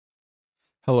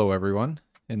Hello everyone.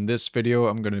 In this video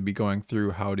I'm going to be going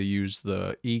through how to use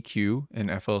the EQ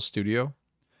in FL Studio.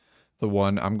 The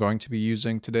one I'm going to be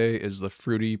using today is the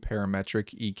Fruity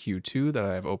Parametric EQ2 that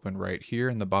I have open right here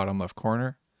in the bottom left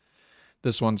corner.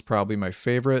 This one's probably my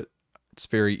favorite. It's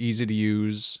very easy to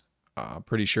use.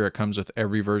 Pretty sure it comes with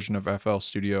every version of FL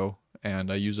Studio,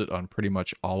 and I use it on pretty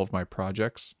much all of my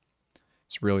projects.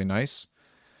 It's really nice.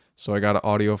 So I got an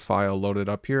audio file loaded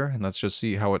up here, and let's just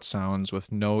see how it sounds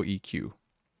with no EQ.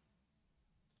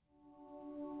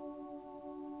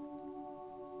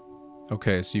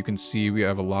 Okay, so you can see we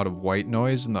have a lot of white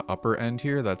noise in the upper end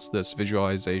here. That's this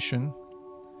visualization.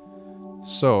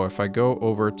 So if I go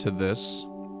over to this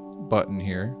button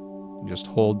here, just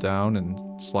hold down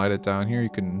and slide it down here, you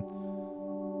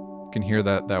can hear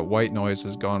that white noise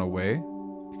has gone away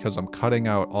because I'm cutting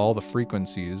out all the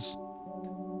frequencies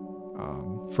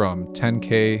from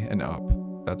 10K and up.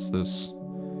 That's this.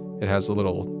 It has a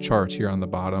little chart here on the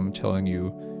bottom telling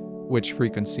you which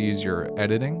frequencies you're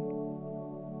editing.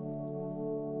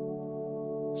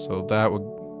 So that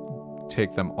would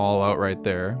take them all out right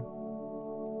there.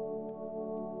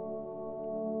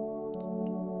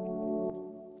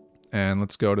 And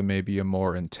let's go to maybe a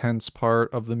more intense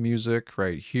part of the music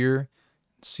right here.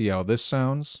 See how this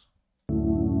sounds.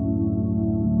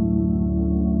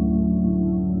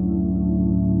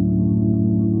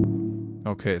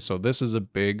 Okay, so this is a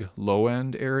big low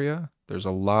end area. There's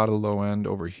a lot of low end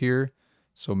over here.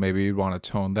 So maybe you'd want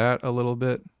to tone that a little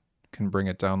bit. Can bring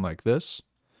it down like this.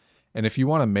 And if you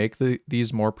want to make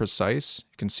these more precise,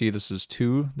 you can see this is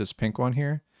 2, this pink one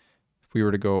here. If we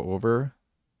were to go over,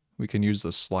 we can use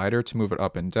the slider to move it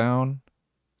up and down.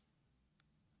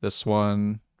 This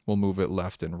one will move it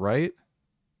left and right.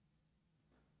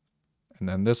 And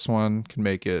then this one can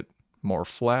make it more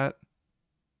flat,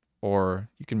 or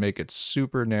you can make it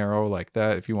super narrow like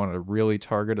that if you want to really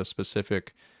target a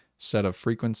specific set of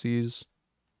frequencies.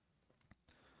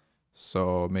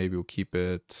 So maybe we'll keep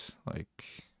it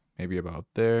like maybe about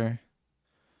there.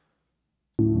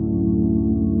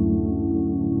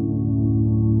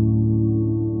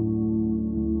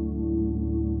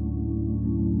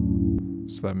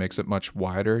 So that makes it much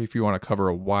wider. If you want to cover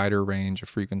a wider range of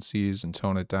frequencies and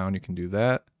tone it down, you can do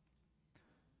that.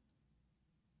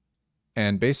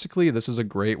 And basically, this is a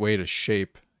great way to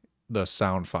shape the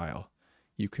sound file.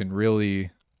 You can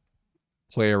really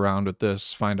play around with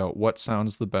this, find out what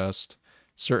sounds the best.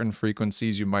 Certain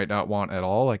frequencies you might not want at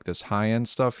all, like this high-end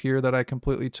stuff here that I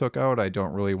completely took out. I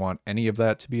don't really want any of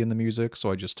that to be in the music, so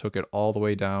I just took it all the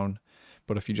way down.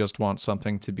 But if you just want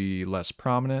something to be less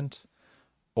prominent,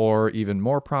 or even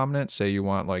more prominent, say you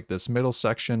want like this middle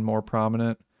section more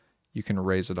prominent, you can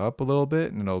raise it up a little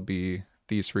bit and it'll be,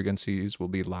 these frequencies will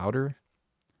be louder.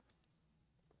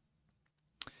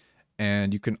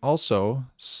 And you can also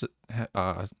set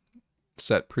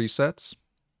presets.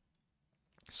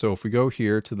 So if we go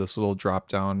here to this little drop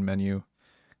down menu,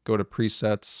 go to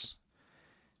presets,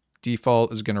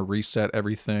 default is going to reset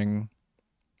everything.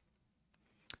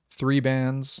 3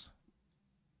 bands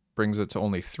brings it to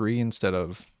only 3 instead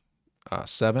of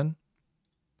 7.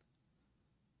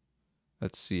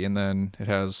 Let's see, and then it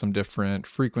has some different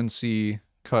frequency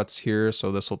cuts here,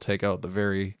 so this will take out the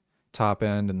very top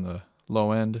end and the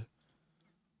low end.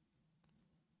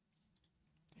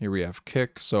 Here we have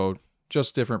kick, so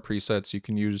just different presets you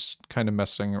can use, kind of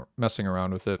messing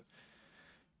around with it.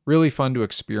 Really fun to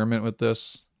experiment with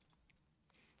this.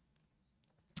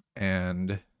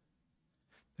 And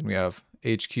then we have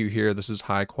HQ here. This is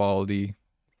high quality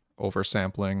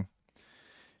oversampling.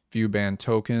 View band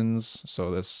tokens,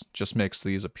 so this just makes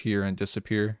these appear and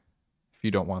disappear if you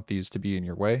don't want these to be in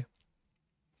your way.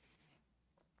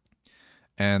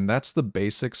 And that's the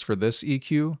basics for this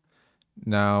EQ.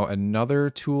 Now another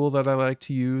tool that I like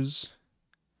to use,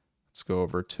 let's go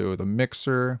over to the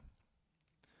mixer.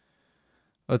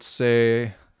 Let's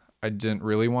say I didn't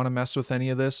really want to mess with any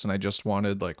of this and I just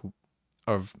wanted like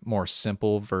a more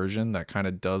simple version that kind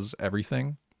of does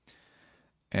everything.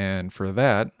 And for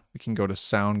that, we can go to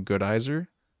Soundgoodizer.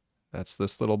 That's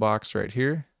this little box right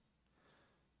here.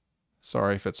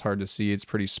 Sorry if it's hard to see, it's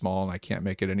pretty small and I can't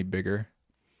make it any bigger.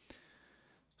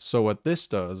 So what this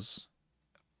does,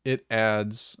 it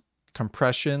adds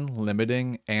compression,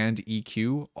 limiting, and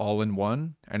EQ all in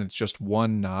one, and it's just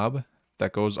one knob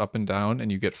that goes up and down,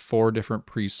 and you get 4 different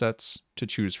presets to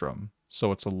choose from.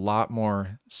 So it's a lot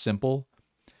more simple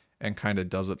and kind of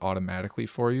does it automatically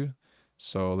for you.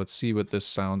 So let's see what this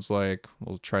sounds like.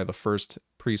 We'll try the first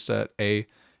preset, A,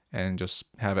 and just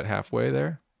have it halfway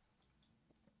there.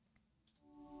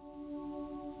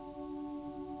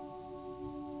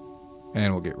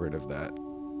 And we'll get rid of that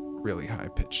really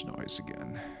high-pitched noise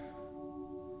again.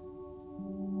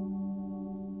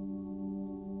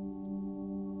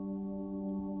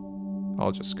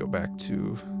 I'll just go back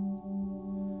to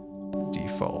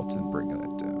default and bring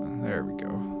that down. There we go.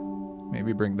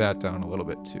 Maybe bring that down a little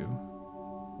bit too.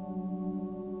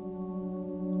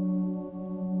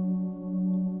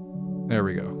 There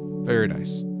we go. Very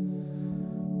nice.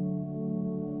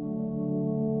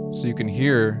 So you can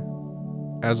hear,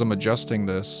 as I'm adjusting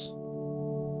this,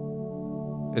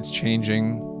 it's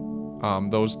changing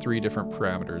those three different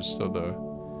parameters. So the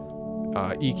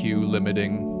EQ,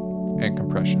 limiting, and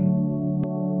compression.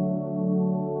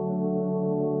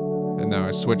 And now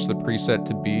I switch the preset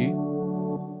to B.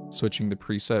 Switching the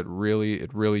preset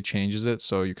really changes it.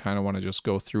 So you kind of want to just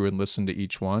go through and listen to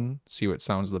each one, see what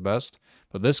sounds the best.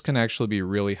 But this can actually be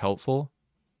really helpful.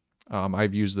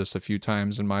 I've used this a few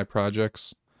times in my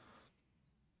projects.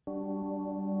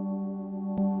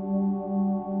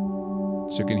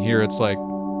 So you can hear it's like,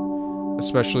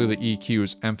 especially the EQ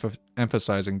is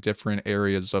emphasizing different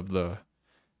areas of the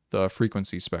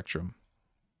frequency spectrum.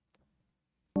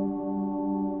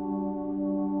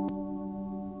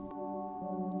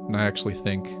 And I actually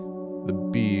think the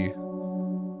B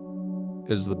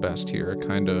is the best here. It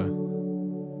kind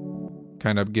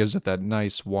of gives it that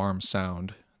nice warm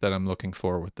sound that I'm looking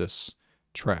for with this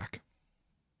track.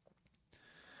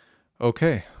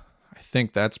 Okay, I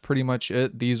think that's pretty much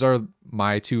it. These are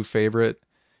my two favorite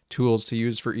tools to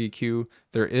use for EQ.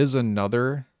 There is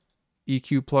another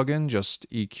EQ plugin, just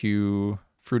EQ,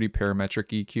 Fruity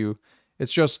Parametric EQ.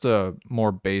 It's just a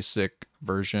more basic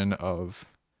version of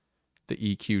the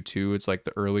EQ2. It's like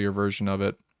the earlier version of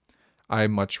it. I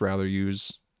much rather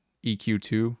use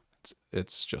EQ2.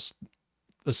 It's just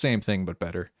the same thing but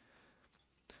better.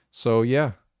 So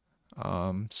yeah,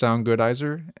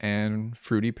 Soundgoodizer and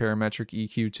Fruity Parametric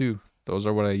EQ2. Those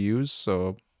are what I use,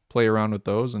 so play around with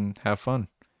those and have fun.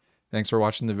 Thanks for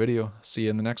watching the video. See you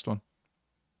in the next one.